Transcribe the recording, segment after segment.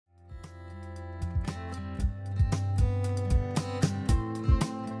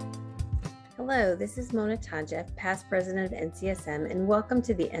Hello, this is Mona Tajeff, past president of NCSM, and welcome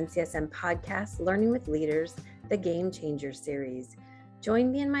to the NCSM podcast, Learning with Leaders, the Game Changer series.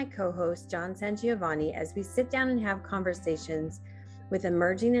 Join me and my co-host, John Sangiovanni, as we sit down and have conversations with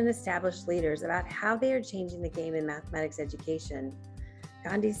emerging and established leaders about how they are changing the game in mathematics education.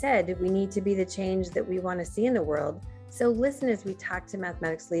 Gandhi said, we need to be the change that we want to see in the world. So listen as we talk to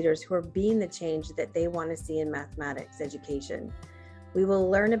mathematics leaders who are being the change that they want to see in mathematics education. We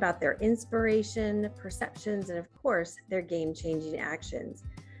will learn about their inspiration, perceptions, and of course, their game-changing actions.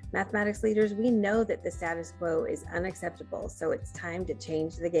 Mathematics leaders, we know that the status quo is unacceptable, so it's time to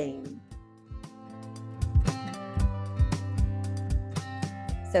change the game.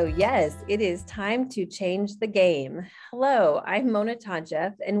 So yes, it is time to change the game. Hello, I'm Mona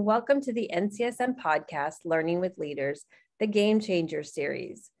Tajeff, and welcome to the NCSM podcast, Learning with Leaders, the Game Changer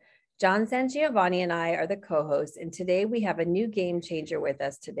series. John Sangiovanni and I are the co-hosts, and today we have a new game changer with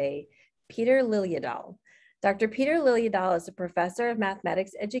us today, Peter Liljedahl. Dr. Peter Liljedahl is a professor of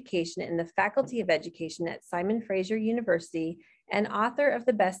mathematics education in the Faculty of Education at Simon Fraser University and author of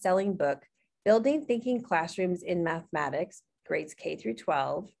the best-selling book, Building Thinking Classrooms in Mathematics, grades K through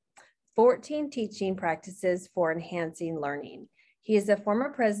 12, 14 Teaching Practices for Enhancing Learning. He is the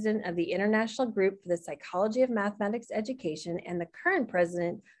former president of the International Group for the Psychology of Mathematics Education and the current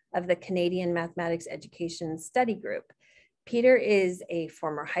president of the Canadian Mathematics Education Study Group. Peter is a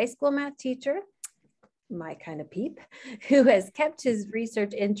former high school math teacher, my kind of peep, who has kept his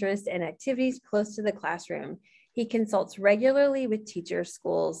research interests and activities close to the classroom. He consults regularly with teachers,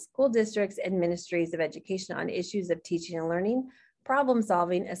 schools, school districts, and ministries of education on issues of teaching and learning, problem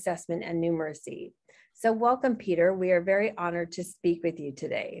solving, assessment, and numeracy. So welcome, Peter. We are very honored to speak with you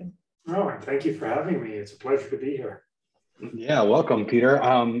today. Oh, and thank you for having me. It's a pleasure to be here. Yeah, welcome, Peter.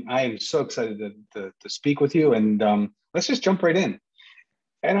 I am so excited to speak with you, and let's just jump right in.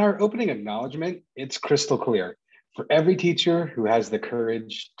 And our opening acknowledgement, it's crystal clear. For every teacher who has the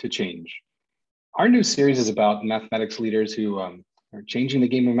courage to change. Our new series is about mathematics leaders who are changing the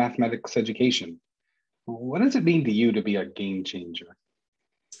game of mathematics education. What does it mean to you to be a game changer?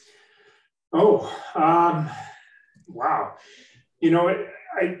 Oh, wow. You know,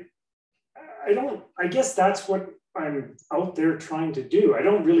 I guess that's what I'm out there trying to do. I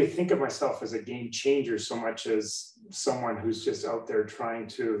don't really think of myself as a game changer so much as someone who's just out there trying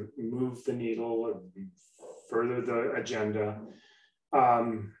to move the needle and further the agenda.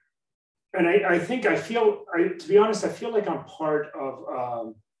 And to be honest, I feel like I'm part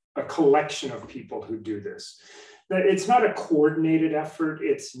of a collection of people who do this. That it's not a coordinated effort,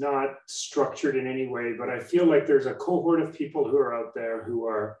 it's not structured in any way, but I feel like there's a cohort of people who are out there who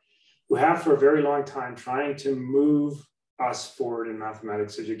have for a very long time trying to move us forward in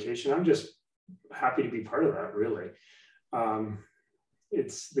mathematics education. I'm just happy to be part of that, really.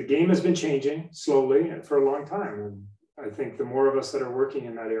 The game has been changing slowly and for a long time. And I think the more of us that are working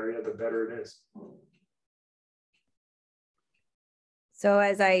in that area, the better it is. So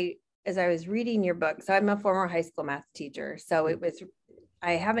as I was reading your book, so I'm a former high school math teacher, so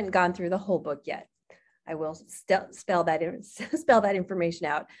I haven't gone through the whole book yet. I will spell that information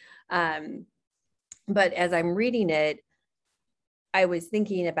out. But as I'm reading it, I was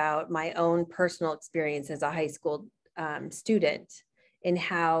thinking about my own personal experience as a high school student and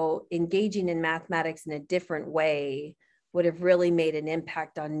how engaging in mathematics in a different way would have really made an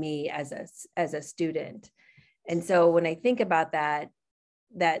impact on me as a student. And so when I think about that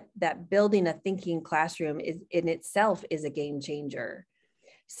building a thinking classroom in itself is a game changer.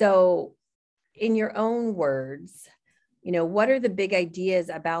 So in your own words, you know, what are the big ideas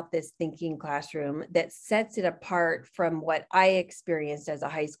about this thinking classroom that sets it apart from what I experienced as a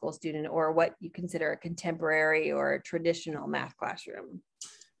high school student or what you consider a contemporary or a traditional math classroom?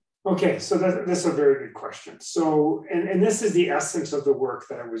 Okay, so this is a very good question. So, and this is the essence of the work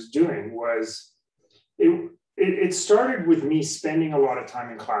that I was doing was, it started with me spending a lot of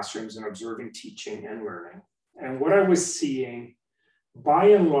time in classrooms and observing teaching and learning. And what I was seeing, by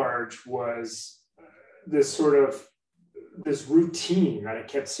and large, was this routine that I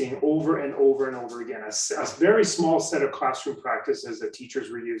kept seeing over and over and over again, a very small set of classroom practices that teachers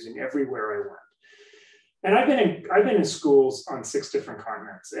were using everywhere I went. And I've been in schools on 6 different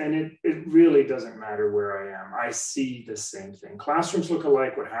continents, and it really doesn't matter where I am. I see the same thing. Classrooms look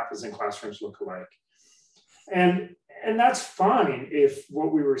alike. What happens in classrooms look alike. And that's fine if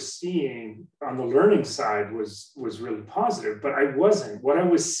what we were seeing on the learning side was really positive, but I wasn't. What I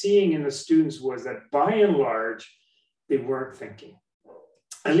was seeing in the students was that by and large, they weren't thinking,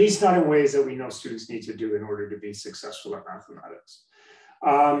 at least not in ways that we know students need to do in order to be successful at mathematics.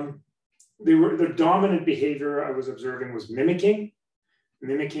 The dominant behavior I was observing was mimicking.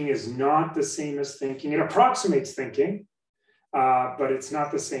 Mimicking is not the same as thinking. It approximates thinking, but it's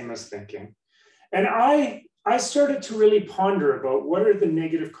not the same as thinking. And I started to really ponder about what are the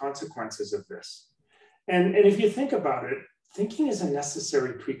negative consequences of this. And if you think about it, thinking is a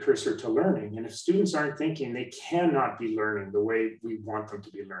necessary precursor to learning. And if students aren't thinking, they cannot be learning the way we want them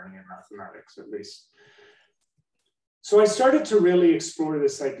to be learning in mathematics, at least. So I started to really explore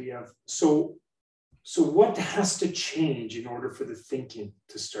this idea of, so what has to change in order for the thinking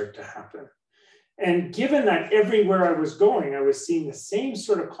to start to happen? And given that everywhere I was going, I was seeing the same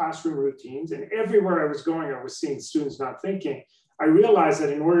sort of classroom routines, and everywhere I was going, I was seeing students not thinking, I realized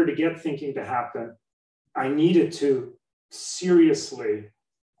that in order to get thinking to happen, I needed to seriously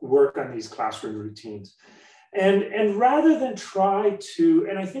work on these classroom routines. And rather than try to,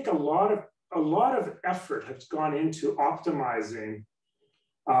 and I think a lot of effort has gone into optimizing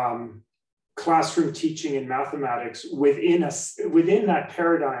classroom teaching in mathematics within that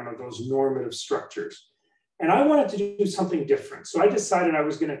paradigm of those normative structures. And I wanted to do something different. So I decided I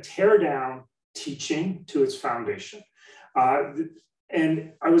was going to tear down teaching to its foundation.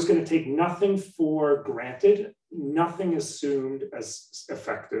 And I was going to take nothing for granted, nothing assumed as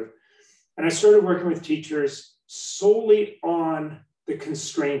effective. And I started working with teachers solely on the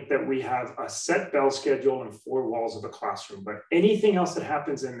constraint that we have a set bell schedule and 4 walls of a classroom, but anything else that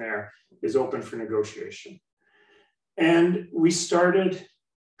happens in there is open for negotiation. And we started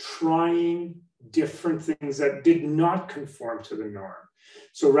trying different things that did not conform to the norm.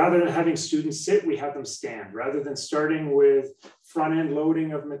 So rather than having students sit, we had them stand. Rather than starting with front-end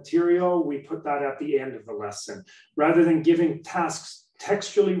loading of material, we put that at the end of the lesson. Rather than giving tasks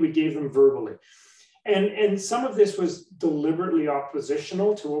textually, we gave them verbally. And some of this was deliberately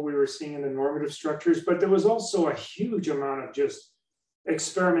oppositional to what we were seeing in the normative structures, but there was also a huge amount of just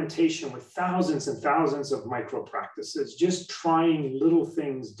experimentation with thousands and thousands of micro practices, just trying little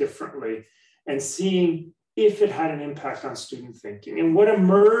things differently and seeing if it had an impact on student thinking. And what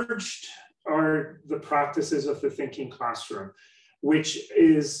emerged are the practices of the thinking classroom, which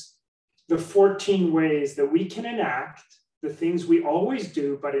is the 14 ways that we can enact the things we always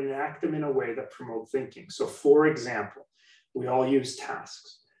do, but enact them in a way that promote thinking. So for example, we all use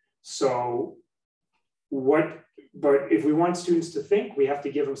tasks. But if we want students to think, we have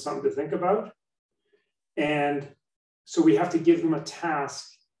to give them something to think about. And so we have to give them a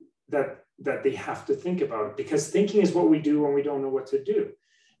task that they have to think about, because thinking is what we do when we don't know what to do.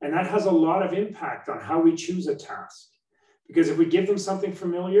 And that has a lot of impact on how we choose a task. Because if we give them something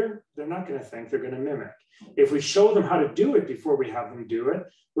familiar, they're not going to think, they're going to mimic. If we show them how to do it before we have them do it,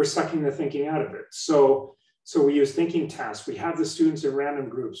 we're sucking the thinking out of it. So we use thinking tasks. We have the students in random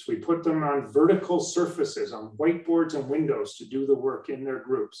groups. We put them on vertical surfaces, on whiteboards and windows to do the work in their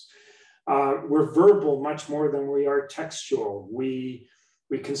groups. We're verbal much more than we are textual. We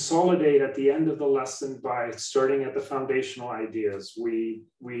consolidate at the end of the lesson by starting at the foundational ideas.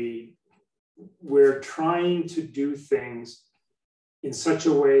 We're trying to do things in such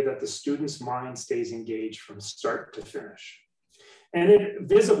a way that the student's mind stays engaged from start to finish. And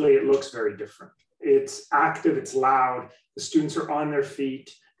visibly, it looks very different. It's active, it's loud, the students are on their feet,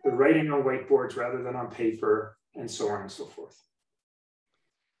 they're writing on whiteboards rather than on paper, and so on and so forth.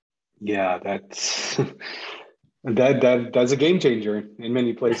 Yeah, that's a game changer in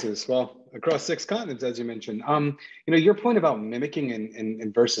many places. Well, across 6 continents, as you mentioned. Your point about mimicking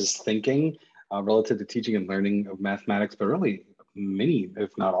and versus thinking relative to teaching and learning of mathematics, but really many, if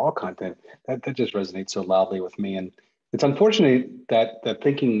not all content, that just resonates so loudly with me. And it's unfortunate that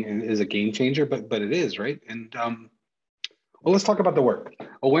thinking is a game changer, but it is, right? And well, let's talk about the work.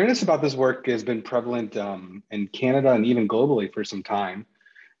 Awareness about this work has been prevalent in Canada and even globally for some time.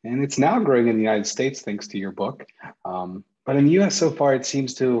 And it's now growing in the United States, thanks to your book. But in the US so far, it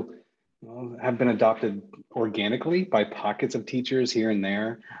seems to have been adopted organically by pockets of teachers here and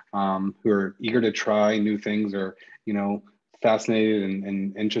there who are eager to try new things or, fascinated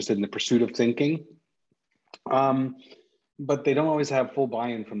and interested in the pursuit of thinking. But they don't always have full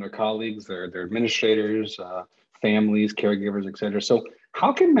buy-in from their colleagues, their administrators, families, caregivers, et cetera. So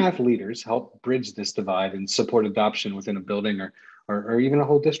how can math leaders help bridge this divide and support adoption within a building or even a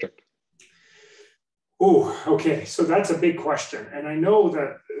whole district? Oh, okay. So that's a big question. And I know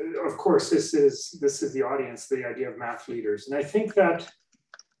that, of course, this is the audience, the idea of math leaders. And I think that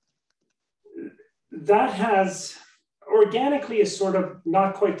has organically is sort of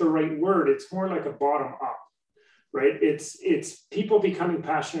not quite the right word. It's more like a bottom up, right? It's people becoming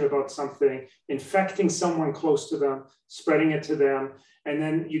passionate about something, infecting someone close to them, spreading it to them. And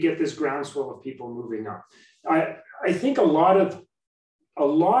then you get this groundswell of people moving up. I think a lot of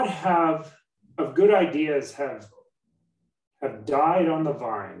good ideas have have died on the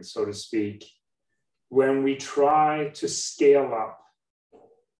vine, so to speak, when we try to scale up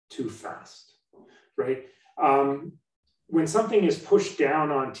too fast, right? When something is pushed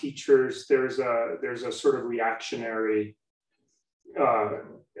down on teachers, there's a sort of reactionary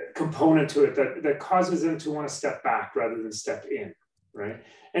component to it that causes them to want to step back rather than step in, right?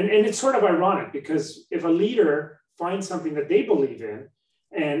 And it's sort of ironic, because if a leader finds something that they believe in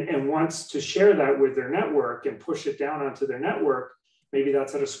and wants to share that with their network and push it down onto their network, maybe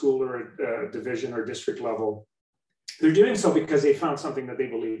that's at a school or a division or district level, they're doing so because they found something that they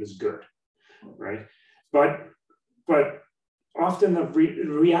believe is good, right? But often the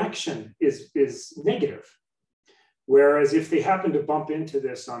reaction is negative. Whereas if they happen to bump into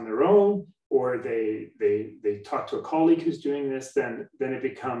this on their own, or they talk to a colleague who's doing this, then it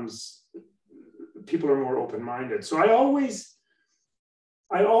becomes, people are more open-minded. So I always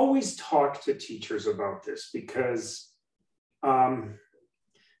talk to teachers about this, because I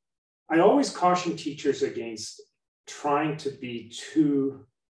always caution teachers against trying to be too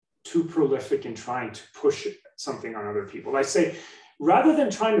prolific in trying to push something on other people. I say, rather than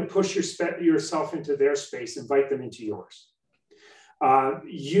trying to push yourself into their space, invite them into yours.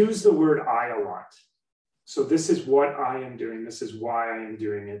 Use the word I a lot. So this is what I am doing. This is why I am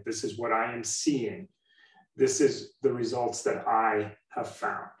doing it. This is what I am seeing. This is the results that I have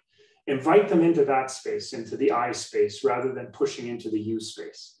found. Invite them into that space, into the I space, rather than pushing into the you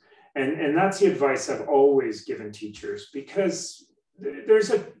space. And that's the advice I've always given teachers, because there's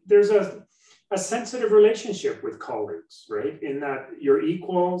a sensitive relationship with colleagues, right? In that you're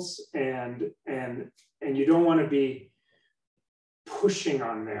equals, and you don't want to be pushing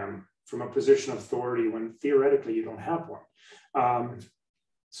on them from a position of authority when theoretically you don't have one.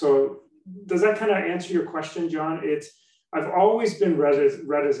 So does that kind of answer your question, John? I've always been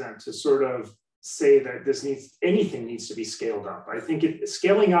reticent to sort of say that anything needs to be scaled up. I think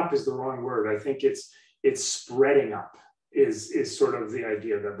scaling up is the wrong word. I think it's spreading up is sort of the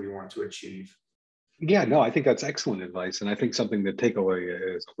idea that we want to achieve. Yeah, no, I think that's excellent advice. And I think something to take away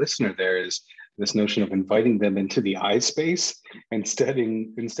as a listener there is this notion of inviting them into the I space instead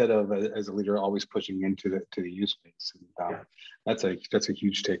of as a leader always pushing into the you space. And, that's a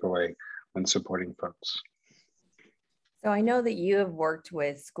huge takeaway when supporting folks. So I know that you have worked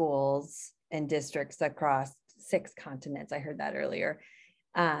with schools and districts across 6 continents. I heard that earlier.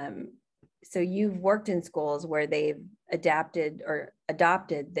 So you've worked in schools where they've adapted or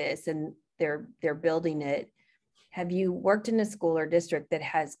adopted this, and they're building it. Have you worked in a school or district that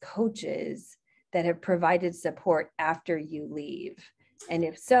has coaches that have provided support after you leave? And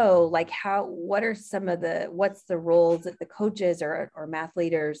if so, like what's the roles that the coaches or math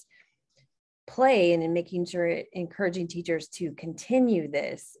leaders play in making sure, encouraging teachers to continue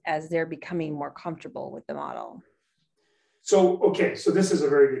this as they're becoming more comfortable with the model? So this is a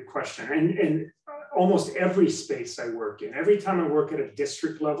very good question. And almost every space I work in, every time I work at a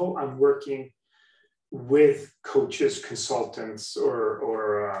district level, I'm working with coaches, consultants,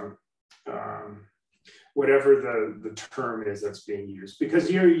 or whatever the term is that's being used,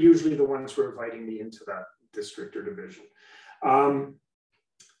 because you're usually the ones who are inviting me into that district or division.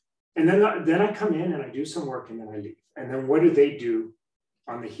 And then I come in and I do some work and then I leave. And then what do they do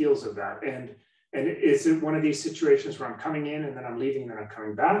on the heels of that? And is it one of these situations where I'm coming in and then I'm leaving and then I'm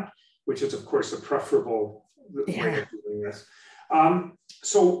coming back, which is of course a preferable way of doing this.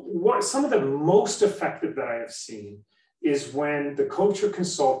 So what some of the most effective that I have seen is when the coach or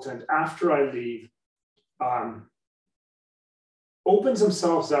consultant, after I leave, opens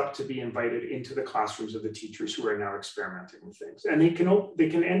themselves up to be invited into the classrooms of the teachers who are now experimenting with things. And they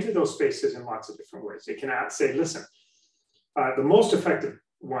can enter those spaces in lots of different ways. They can say, listen, the most effective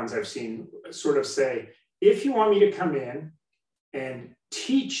ones I've seen sort of say, if you want me to come in and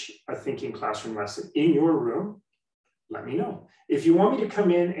teach a thinking classroom lesson in your room, let me know. If you want me to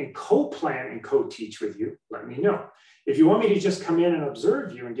come in and co-plan and co-teach with you, let me know. If you want me to just come in and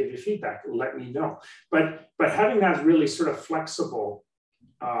observe you and give you feedback, let me know. But having that really sort of flexible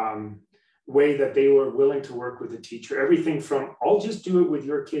way that they were willing to work with the teacher, everything from I'll just do it with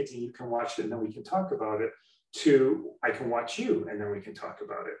your kids and you can watch it and then we can talk about it, to I can watch you and then we can talk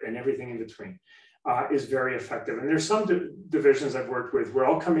about it, and everything in between is very effective. And there's some divisions I've worked with where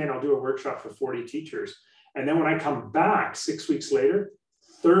I'll come in, I'll do a workshop for 40 teachers. And then when I come back 6 weeks later,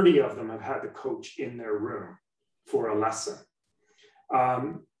 30 of them have had the coach in their room for a lesson.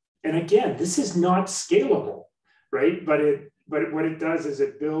 And again, this is not scalable, right? But what it does is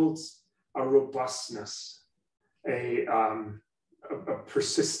it builds a robustness, a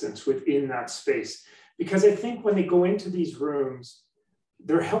persistence within that space. Because I think when they go into these rooms,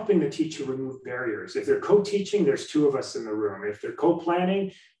 they're helping the teacher remove barriers. If they're co-teaching, there's two of us in the room. If they're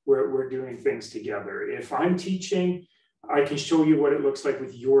co-planning, we're doing things together. If I'm teaching, I can show you what it looks like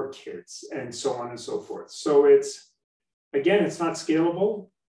with your kids, and so on and so forth. So it's, again, it's not scalable,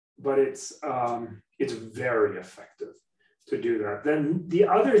 but it's very effective to do that. Then the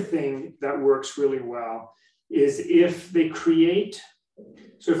other thing that works really well is if they create,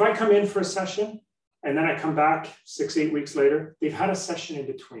 so if I come in for a session and then I come back 6-8 weeks later, they've had a session in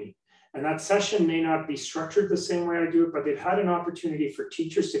between. And that session may not be structured the same way I do it, but they've had an opportunity for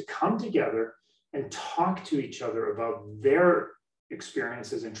teachers to come together and talk to each other about their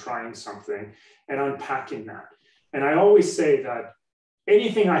experiences in trying something and unpacking that. And I always say that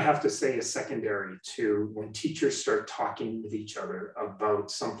anything I have to say is secondary to when teachers start talking with each other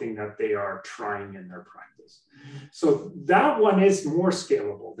about something that they are trying in their practice. So that one is more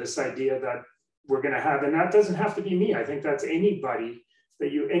scalable, this idea that we're going to have, and that doesn't have to be me. I think that's anybody that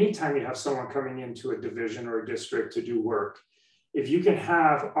anytime you have someone coming into a division or a district to do work, if you can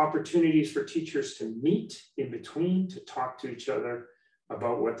have opportunities for teachers to meet in between, to talk to each other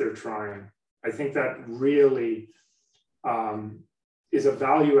about what they're trying, I think that really is a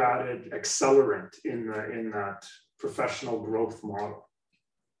value-added accelerant in that professional growth model.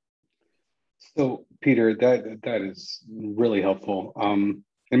 So, Peter, that is really helpful.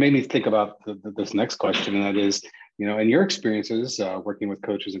 It made me think about this next question, and that is, in your experiences working with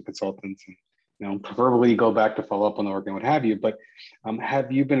coaches and consultants, and preferably go back to follow up on the work and what have you. But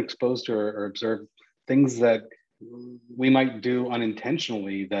have you been exposed to or observed things that we might do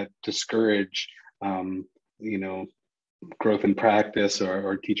unintentionally that discourage, growth in practice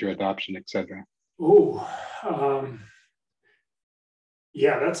or teacher adoption, et cetera?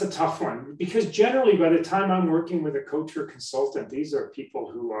 Yeah, that's a tough one, because generally by the time I'm working with a coach or consultant, these are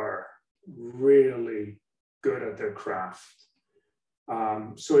people who are really good at their craft.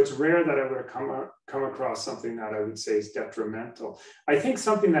 So it's rare that I would have come across something that I would say is detrimental. I think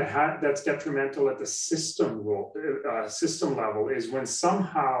something that's detrimental at the system level is when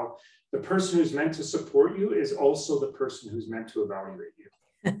somehow the person who's meant to support you is also the person who's meant to evaluate you.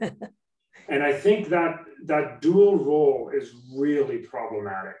 And I think that dual role is really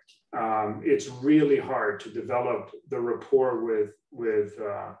problematic. It's really hard to develop the rapport with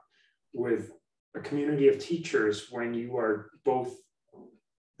a community of teachers when you are both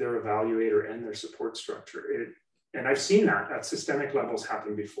their evaluator and their support structure. And I've seen that at systemic levels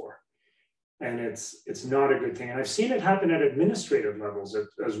happen before. And it's not a good thing. And I've seen it happen at administrative levels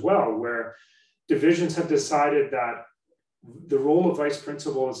as well, where divisions have decided that the role of vice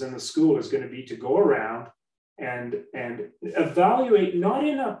principals in the school is going to be to go around and evaluate, not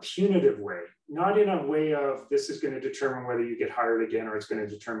in a punitive way, not in a way of this is going to determine whether you get hired again or it's going to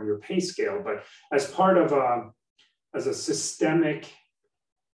determine your pay scale, but as part of as a systemic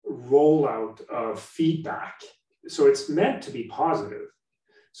rollout of feedback. So it's meant to be positive,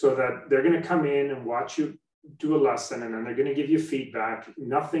 so that they're going to come in and watch you do a lesson, and then they're going to give you feedback.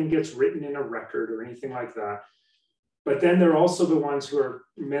 Nothing gets written in a record or anything like that. But then they're also the ones who are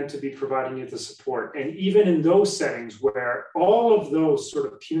meant to be providing you the support. And even in those settings where all of those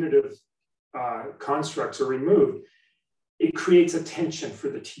sort of punitive constructs are removed, it creates a tension for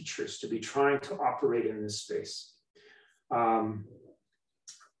the teachers to be trying to operate in this space.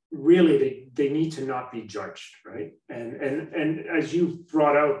 Really, they need to not be judged, right? And as you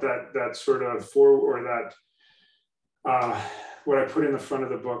brought out that sort of what I put in the front of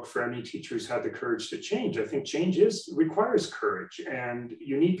the book for any teacher who's had the courage to change. I think change requires courage, and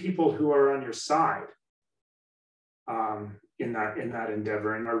you need people who are on your side in that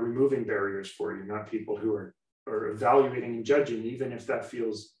endeavor and are removing barriers for you, not people who are evaluating and judging, even if that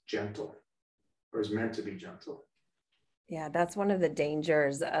feels gentle or is meant to be gentle. Yeah, that's one of the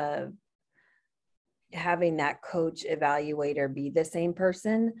dangers of having that coach evaluator be the same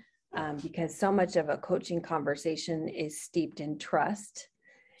person. Because so much of a coaching conversation is steeped in trust.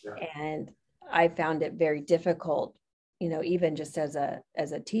 Yeah. And I found it very difficult, even just as a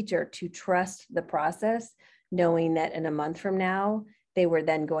teacher, to trust the process, knowing that in a month from now, they were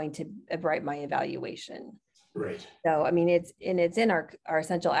then going to write my evaluation. Right. So, I mean, it's in our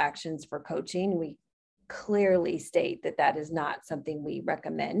essential actions for coaching. We clearly state that is not something we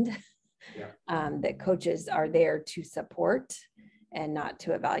recommend. Yeah. That coaches are there to support and not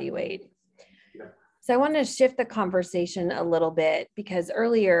to evaluate. Yeah. So I want to shift the conversation a little bit, because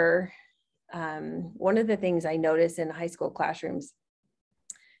earlier, one of the things I noticed in high school classrooms,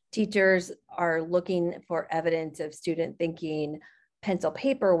 teachers are looking for evidence of student thinking pencil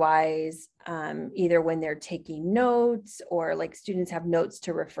paper wise, either when they're taking notes or like students have notes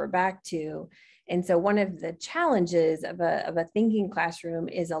to refer back to. And so one of the challenges of a thinking classroom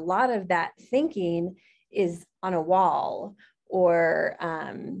is a lot of that thinking is on a wall, or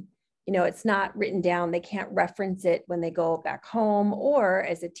it's not written down. They can't reference it when they go back home, or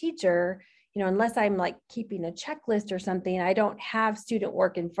as a teacher, unless I'm like keeping a checklist or something, I don't have student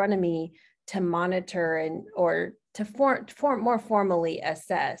work in front of me to monitor or to more formally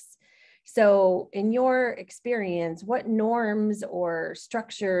assess. So in your experience, what norms or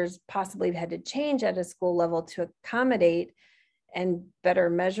structures possibly have had to change at a school level to accommodate and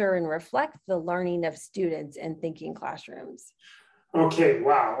better measure and reflect the learning of students in thinking classrooms? Okay,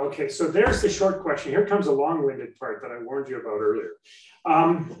 wow. Okay, so there's the short question. Here comes a long-winded part that I warned you about earlier.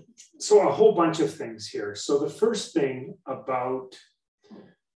 So a whole bunch of things here. So the first thing about,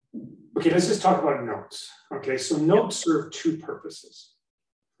 okay, let's just talk about notes. Okay, so notes serve two purposes,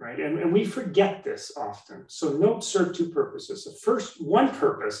 right? And we forget this often. So notes serve two purposes. The first, one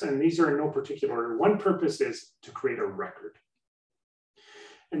purpose, and these are in no particular order, one purpose is to create a record.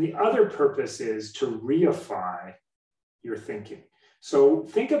 And the other purpose is to reify your thinking. So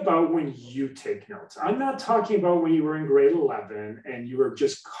think about when you take notes. I'm not talking about when you were in grade 11 and you were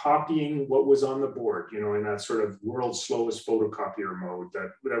just copying what was on the board, in that sort of world's slowest photocopier mode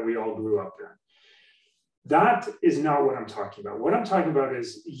that we all grew up in. That is not what I'm talking about. What I'm talking about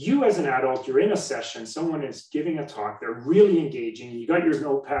is you as an adult, you're in a session, someone is giving a talk, they're really engaging, you got your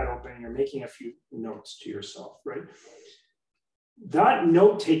notepad open, and you're making a few notes to yourself, right? That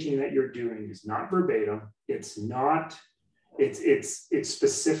note-taking that you're doing is not verbatim. It's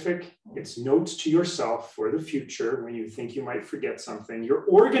specific. It's notes to yourself for the future when you think you might forget something. You're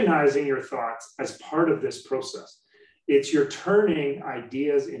organizing your thoughts as part of this process. You're turning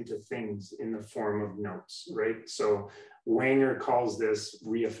ideas into things in the form of notes, right? So Wenger calls this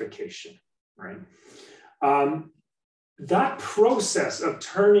reification, right? That process of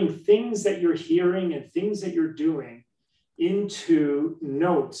turning things that you're hearing and things that you're doing into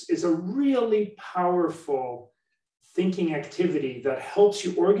notes is a really powerful thinking activity that helps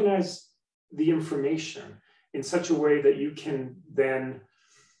you organize the information in such a way that you can then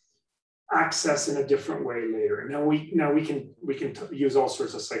access in a different way later. Now we can use all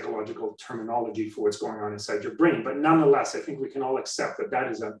sorts of psychological terminology for what's going on inside your brain, but nonetheless, I think we can all accept that that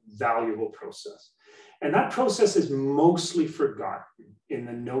is a valuable process. And that process is mostly forgotten in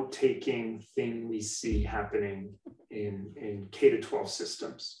the note-taking thing we see happening in K-12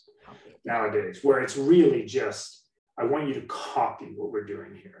 systems nowadays, where it's really just, I want you to copy what we're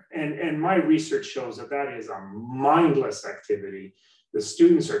doing here. And my research shows that that is a mindless activity. The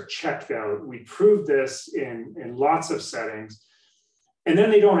students are checked out. We proved this in lots of settings, and then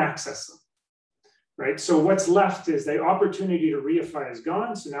they don't access them, right? So what's left is the opportunity to reify is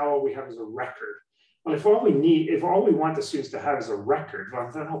gone. So now all we have is a record. Well, if all we want the students to have is a record,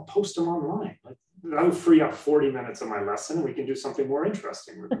 well, then I'll post them online. Like, that'll free up 40 minutes of my lesson, and we can do something more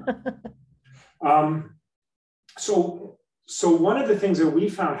interesting with that. So one of the things that we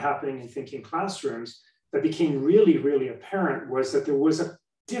found happening in thinking classrooms that became really, really apparent was that there was a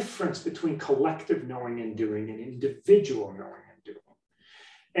difference between collective knowing and doing and individual knowing and doing.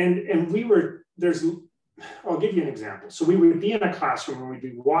 And I'll give you an example. So we would be in a classroom and we'd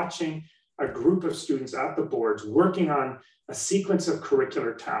be watching a group of students at the boards working on a sequence of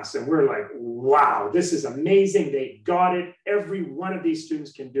curricular tasks. And we're like, wow, this is amazing. They got it. Every one of these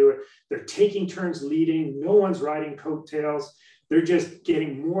students can do it. They're taking turns leading. No one's riding coattails. They're just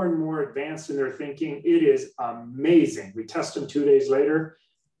getting more and more advanced in their thinking. It is amazing. We test them 2 days later.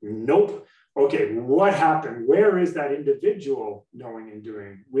 Nope. Okay, what happened? Where is that individual knowing and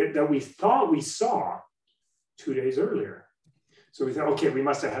doing that we thought we saw 2 days earlier? So we thought, okay, we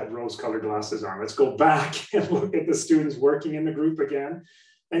must have had rose-colored glasses on. Let's go back and look at the students working in the group again.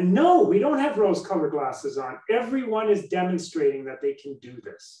 And no, we don't have rose-colored glasses on. Everyone is demonstrating that they can do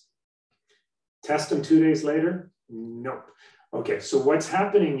this. Test them 2 days later? Nope. Okay, so what's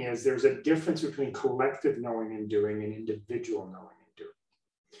happening is there's a difference between collective knowing and doing and individual knowing and doing.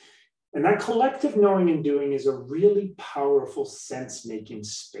 And that collective knowing and doing is a really powerful sense-making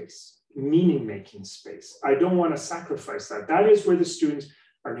space, meaning-making space. I don't want to sacrifice that. That is where the students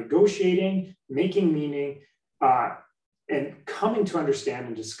are negotiating, making meaning, and coming to understand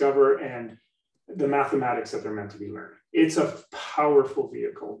and discover and the mathematics that they're meant to be learning. It's a powerful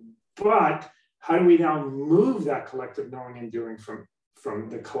vehicle. But how do we now move that collective knowing and doing from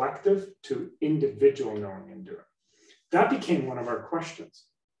the collective to individual knowing and doing? That became one of our questions.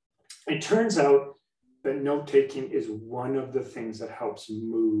 It turns out that note-taking is one of the things that helps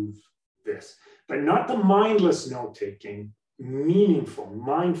move this, but not the mindless note-taking, meaningful,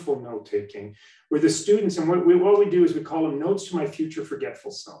 mindful note-taking, where the students, and what we do is we call them notes to my future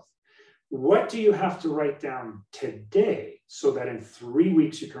forgetful self. what do you have to write down today so that in 3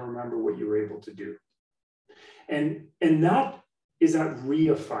 weeks you can remember what you were able to do? And that is that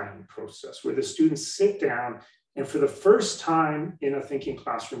reifying process where the students sit down and for the first time in a thinking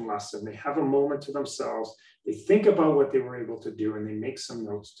classroom lesson, they have a moment to themselves, they think about what they were able to do and they make some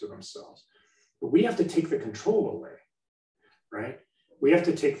notes to themselves. But we have to take the control away, right? We have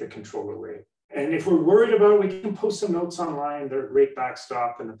to take the control away. And if we're worried about it, we can post some notes online. They're a great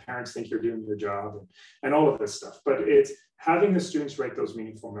backstop and the parents think you're doing your job and all of this stuff. But it's having the students write those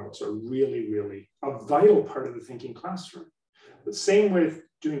meaningful notes are really, really a vital part of the thinking classroom. The same with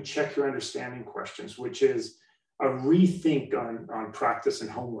doing check your understanding questions, which is a rethink on practice and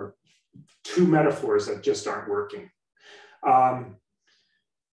homework. Two metaphors that just aren't working. All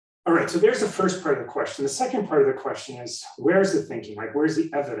right, so there's the first part of the question. The second part of the question is, where's the thinking? Like, where's the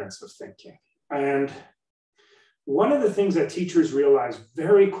evidence of thinking? And one of the things that teachers realize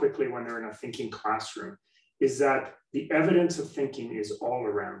very quickly when they're in a thinking classroom is that the evidence of thinking is all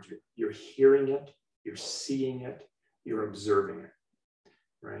around you. You're hearing it, you're seeing it, you're observing it,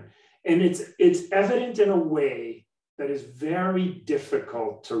 right? And it's evident in a way that is very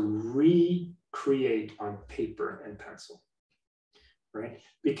difficult to recreate on paper and pencil, right?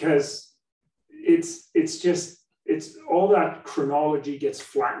 Because it's all that chronology gets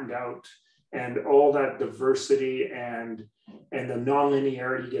flattened out and all that diversity and the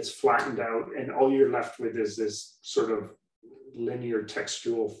nonlinearity gets flattened out, and all you're left with is this sort of linear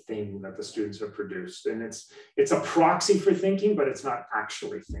textual thing that the students have produced. And it's a proxy for thinking, but it's not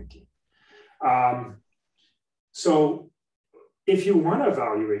actually thinking. So if you want to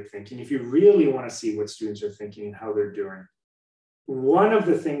evaluate thinking, if you really want to see what students are thinking and how they're doing, one of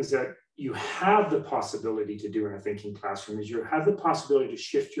the things that you have the possibility to do in a thinking classroom is you have the possibility to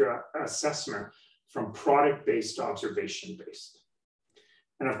shift your assessment from product-based to observation-based.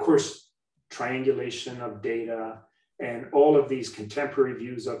 And of course, triangulation of data and all of these contemporary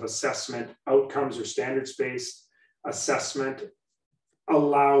views of assessment, outcomes or standards-based assessment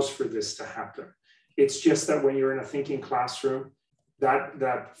allows for this to happen. It's just that when you're in a thinking classroom,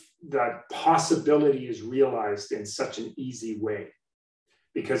 that possibility is realized in such an easy way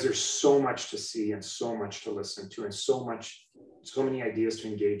because there's so much to see and so much to listen to and so many ideas to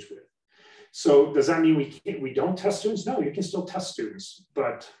engage with. So does that mean we don't test students? No, you can still test students,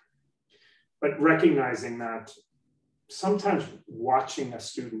 but recognizing that sometimes watching a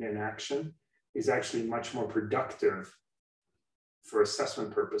student in action is actually much more productive for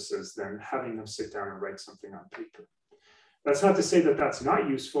assessment purposes than having them sit down and write something on paper. That's not to say that that's not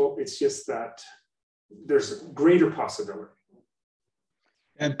useful. It's just that there's greater possibility.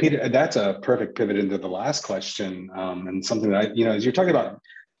 And Peter, that's a perfect pivot into the last question, and something that, as you're talking about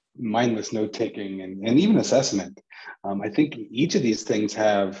mindless note-taking and even assessment, I think each of these things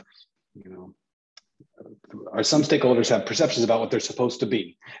have, some stakeholders have perceptions about what they're supposed to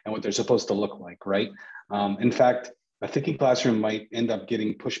be and what they're supposed to look like, right? In fact, a thinking classroom might end up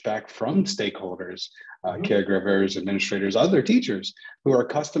getting pushback from stakeholders, caregivers, administrators, other teachers who are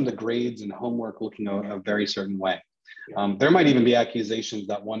accustomed to grades and homework looking a very certain way. There might even be accusations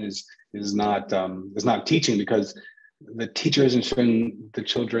that one is not teaching because the teacher isn't showing the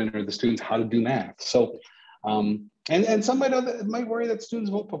children or the students how to do math. So, and some might worry that students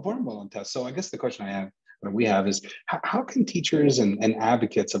won't perform well on tests. So I guess the question we have is how can teachers and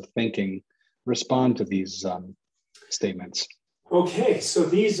advocates of thinking respond to these statements? Okay, so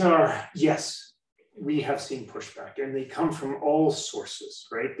these are, yes, we have seen pushback and they come from all sources,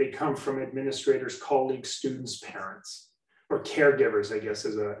 right? They come from administrators, colleagues, students, parents, or caregivers, I guess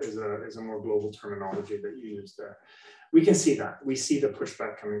is a more global terminology that you use there. We can see that. We see the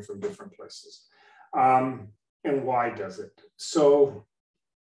pushback coming from different places. And why does it? So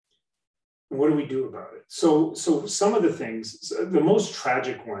what do we do about it? So some of the things, the most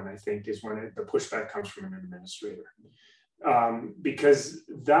tragic one, I think, is when the pushback comes from an administrator. Because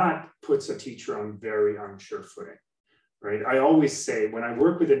that puts a teacher on very unsure footing, right? I always say, when I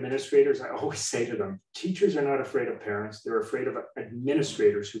work with administrators, I always say to them, teachers are not afraid of parents. They're afraid of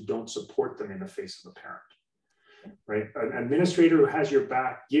administrators who don't support them in the face of a parent, right? An administrator who has your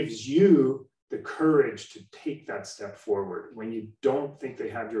back gives you the courage to take that step forward. When you don't think they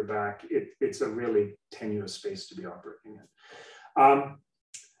have your back, it's a really tenuous space to be operating in.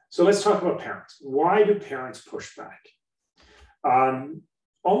 So let's talk about parents. Why do parents push back?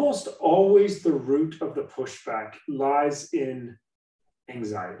 Almost always the root of the pushback lies in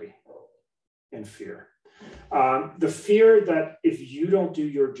anxiety and fear. The fear that if you don't do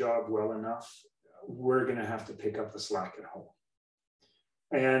your job well enough, we're going to have to pick up the slack at home.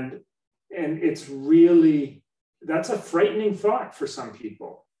 And it's really, that's a frightening thought for some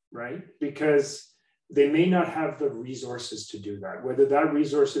people. right? Because they may not have the resources to do that, whether that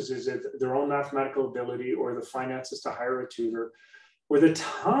resources is their own mathematical ability or the finances to hire a tutor or the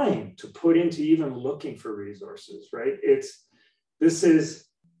time to put into even looking for resources, right?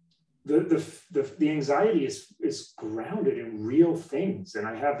 The anxiety is grounded in real things, and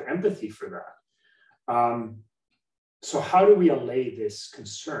I have empathy for that. So how do we allay this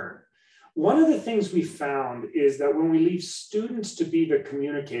concern? One of the things we found is that when we leave students to be the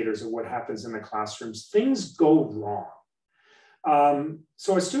communicators of what happens in the classrooms, things go wrong.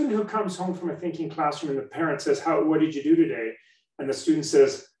 So a student who comes home from a thinking classroom and the parent says, what did you do today? And the student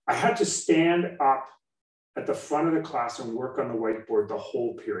says, I had to stand up at the front of the class and work on the whiteboard the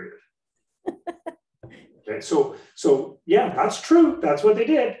whole period. Okay, so yeah, that's true. That's what they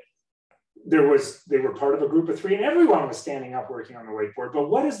did. They were part of a group of 3 and everyone was standing up working on the whiteboard. But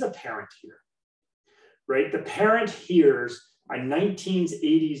what does the parent hear? Right? The parent hears a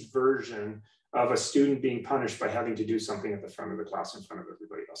 1980s version of a student being punished by having to do something at the front of the class in front of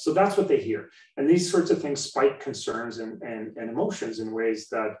everybody else. So that's what they hear. And these sorts of things spike concerns and emotions in ways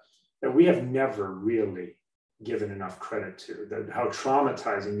that we have never really given enough credit to, that how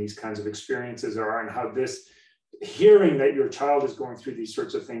traumatizing these kinds of experiences are, and how this hearing that your child is going through these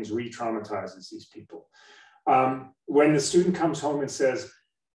sorts of things re-traumatizes these people. When the student comes home and says,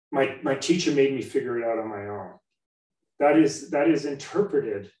 my teacher made me figure it out on my own, that is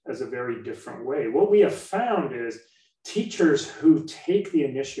interpreted as a very different way. What we have found is teachers who take the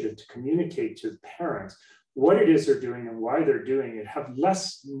initiative to communicate to the parents what it is they're doing and why they're doing it have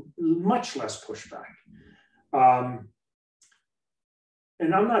much less pushback. And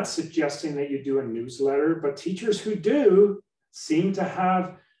I'm not suggesting that you do a newsletter, but teachers who do seem to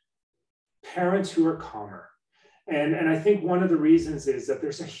have parents who are calmer. And I think one of the reasons is that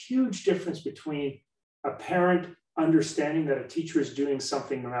there's a huge difference between a parent understanding that a teacher is doing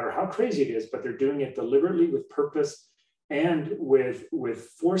something, no matter how crazy it is, but they're doing it deliberately with purpose and with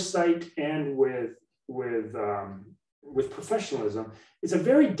foresight and with professionalism. It's a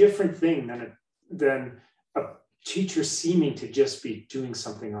very different thing than a teacher seeming to just be doing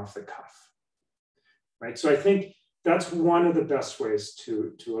something off the cuff, right? So I think that's one of the best ways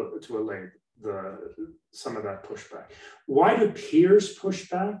to allay some of that pushback. Why do peers push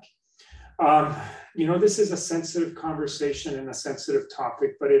back? This is a sensitive conversation and a sensitive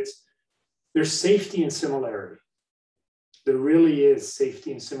topic, but there's safety and similarity. There really is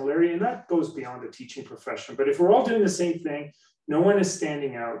safety and similarity, and that goes beyond the teaching profession. But if we're all doing the same thing, no one is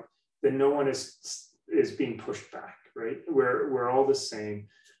standing out, then no one is being pushed back, right? We're all the same.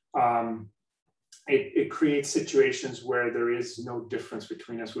 It creates situations where there is no difference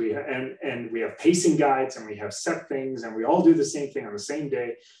between us. We have pacing guides and we have set things and we all do the same thing on the same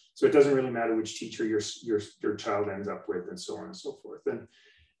day. So it doesn't really matter which teacher your child ends up with, and so on and so forth.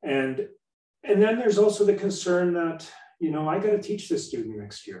 And then there's also the concern that, I got to teach this student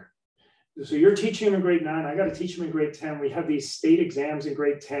next year. So you're teaching him in grade 9, I got to teach him in grade 10. We have these state exams in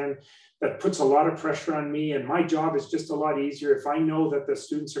grade 10 that puts a lot of pressure on me, and my job is just a lot easier if I know that the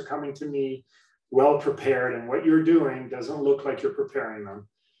students are coming to me well prepared and what you're doing doesn't look like you're preparing them.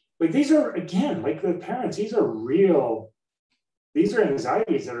 Like, these are, again, like the parents, these are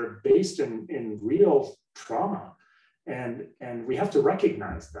anxieties that are based in real trauma. And we have to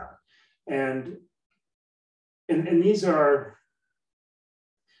recognize that. And these are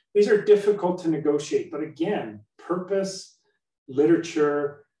difficult to negotiate, but again, purpose,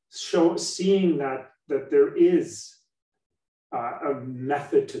 literature, seeing that there is a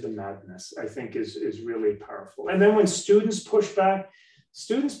method to the madness, I think is really powerful. And then when students push back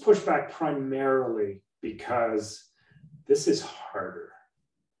primarily because this is harder.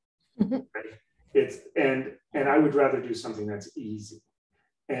 Right? And I would rather do something that's easy.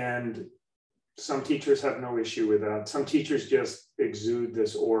 And some teachers have no issue with that. Some teachers just exude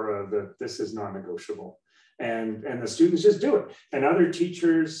this aura that this is non-negotiable. And the students just do it. And other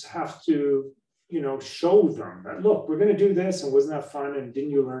teachers have to, show them that, look, we're going to do this, and wasn't that fun? And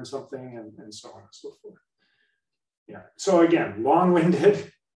didn't you learn something? And so on and so forth. Yeah. So again,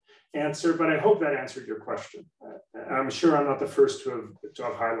 long-winded answer, but I hope that answered your question. I'm sure I'm not the first to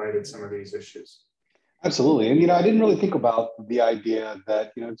have highlighted some of these issues. Absolutely. And, I didn't really think about the idea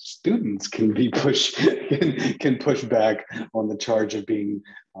that, students can be can push back on the charge of being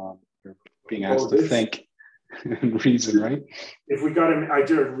asked to think and reason, right? If we got him, I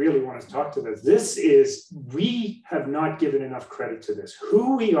really want to talk to this. We have not given enough credit to this.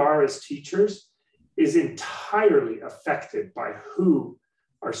 Who we are as teachers is entirely affected by who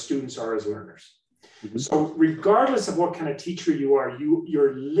our students are as learners. Mm-hmm. So regardless of what kind of teacher you are,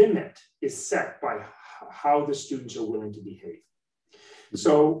 your limit is set by how the students are willing to behave.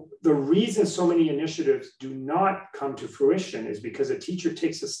 So the reason so many initiatives do not come to fruition is because a teacher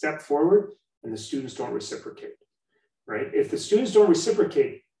takes a step forward and the students don't reciprocate, right? If the students don't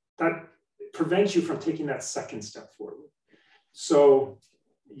reciprocate, that prevents you from taking that second step forward. So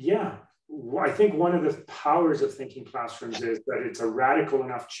yeah, I think one of the powers of thinking classrooms is that it's a radical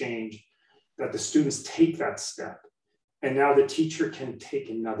enough change that the students take that step. And now the teacher can take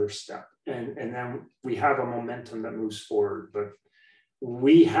another step. And then we have a momentum that moves forward. But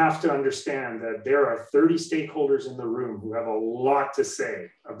we have to understand that there are 30 stakeholders in the room who have a lot to say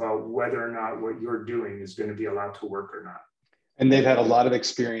about whether or not what you're doing is going to be allowed to work or not. And they've had a lot of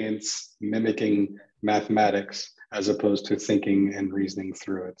experience mimicking mathematics as opposed to thinking and reasoning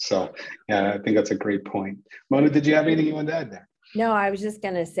through it. So yeah, I think that's a great point. Mona, did you have anything you wanted to add there? No, I was just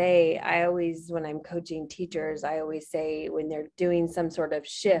going to say, when I'm coaching teachers, I always say when they're doing some sort of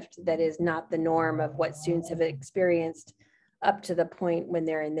shift that is not the norm of what students have experienced up to the point when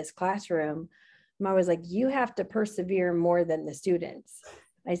they're in this classroom, I'm always like, you have to persevere more than the students.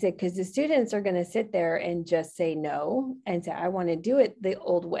 I said, because the students are going to sit there and just say no and say, I want to do it the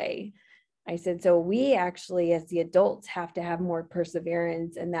old way. I said, so we actually, as the adults, have to have more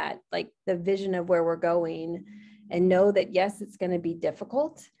perseverance and that, like, the vision of where we're going, and know that, yes, it's going to be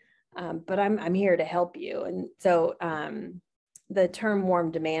difficult, but I'm here to help you. And so the term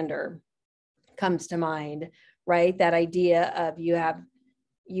warm demander comes to mind, right? That idea of you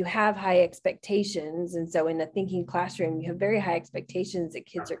have high expectations. And so in a thinking classroom, you have very high expectations that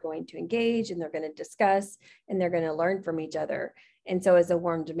kids are going to engage and they're going to discuss and they're going to learn from each other. And so as a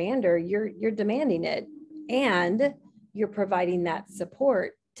warm demander, you're demanding it and you're providing that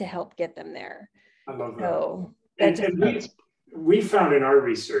support to help get them there. I love that. So, and we found in our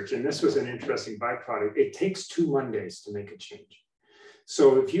research, and this was an interesting byproduct, it takes 2 Mondays to make a change.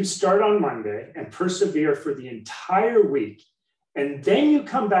 So if you start on Monday and persevere for the entire week, and then you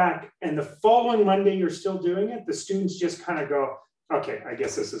come back and the following Monday you're still doing it, the students just kind of go, okay, I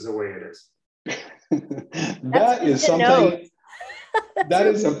guess this is the way it is. That is something, that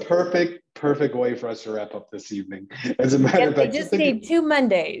is a perfect way for us to wrap up this evening. As a matter of fact, they just need 2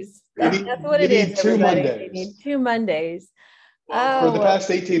 Mondays. That's what it is. 2 Mondays. They need 2 Mondays. For the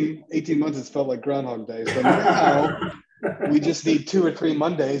past 18 months, it's felt like Groundhog Day. So now we just need 2 or 3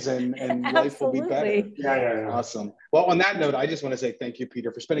 Mondays and life will be better. Yeah. Awesome. Well, on that note, I just want to say thank you,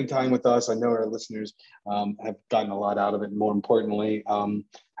 Peter, for spending time with us. I know our listeners have gotten a lot out of it. And more importantly,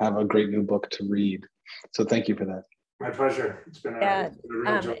 have a great new book to read. So thank you for that. My pleasure. It's been a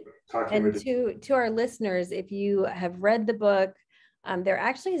real joy talking with you. And to our listeners, if you have read the book, there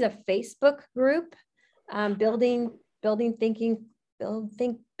actually is a Facebook group, building thinking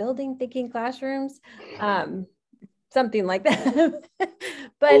classrooms, something like that.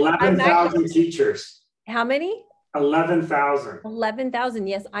 But 11,000 teachers. How many? 11,000. 11,000.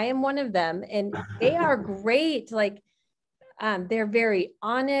 Yes, I am one of them, and they are great. Like, they're very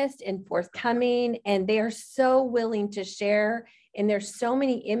honest and forthcoming, and they are so willing to share. And there's so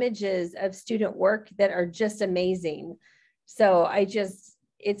many images of student work that are just amazing. So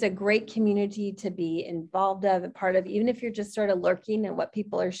it's a great community to be involved of, a part of, even if you're just sort of lurking at what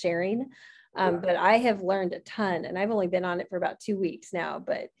people are sharing. But I have learned a ton, and I've only been on it for about 2 weeks now,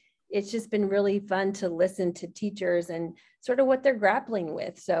 but it's just been really fun to listen to teachers and sort of what they're grappling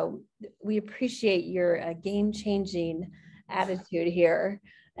with. So we appreciate your game-changing attitude here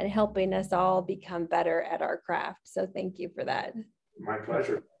and helping us all become better at our craft. So thank you for that. My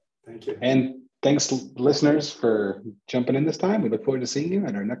pleasure. Thank you. And thanks, listeners, for jumping in this time. We look forward to seeing you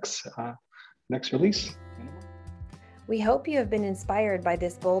at our next release. We hope you have been inspired by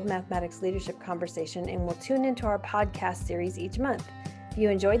this bold mathematics leadership conversation and will tune into our podcast series each month. If you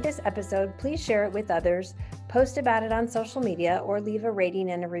enjoyed this episode, please share it with others, post about it on social media, or leave a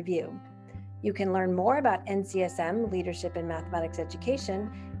rating and a review. You can learn more about NCSM, Leadership in Mathematics Education,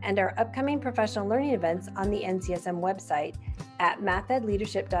 and our upcoming professional learning events on the NCSM website at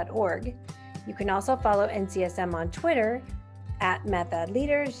mathedleadership.org. You can also follow NCSM on Twitter at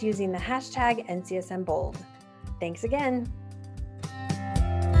mathedleaders using the hashtag NCSMBold. Thanks again.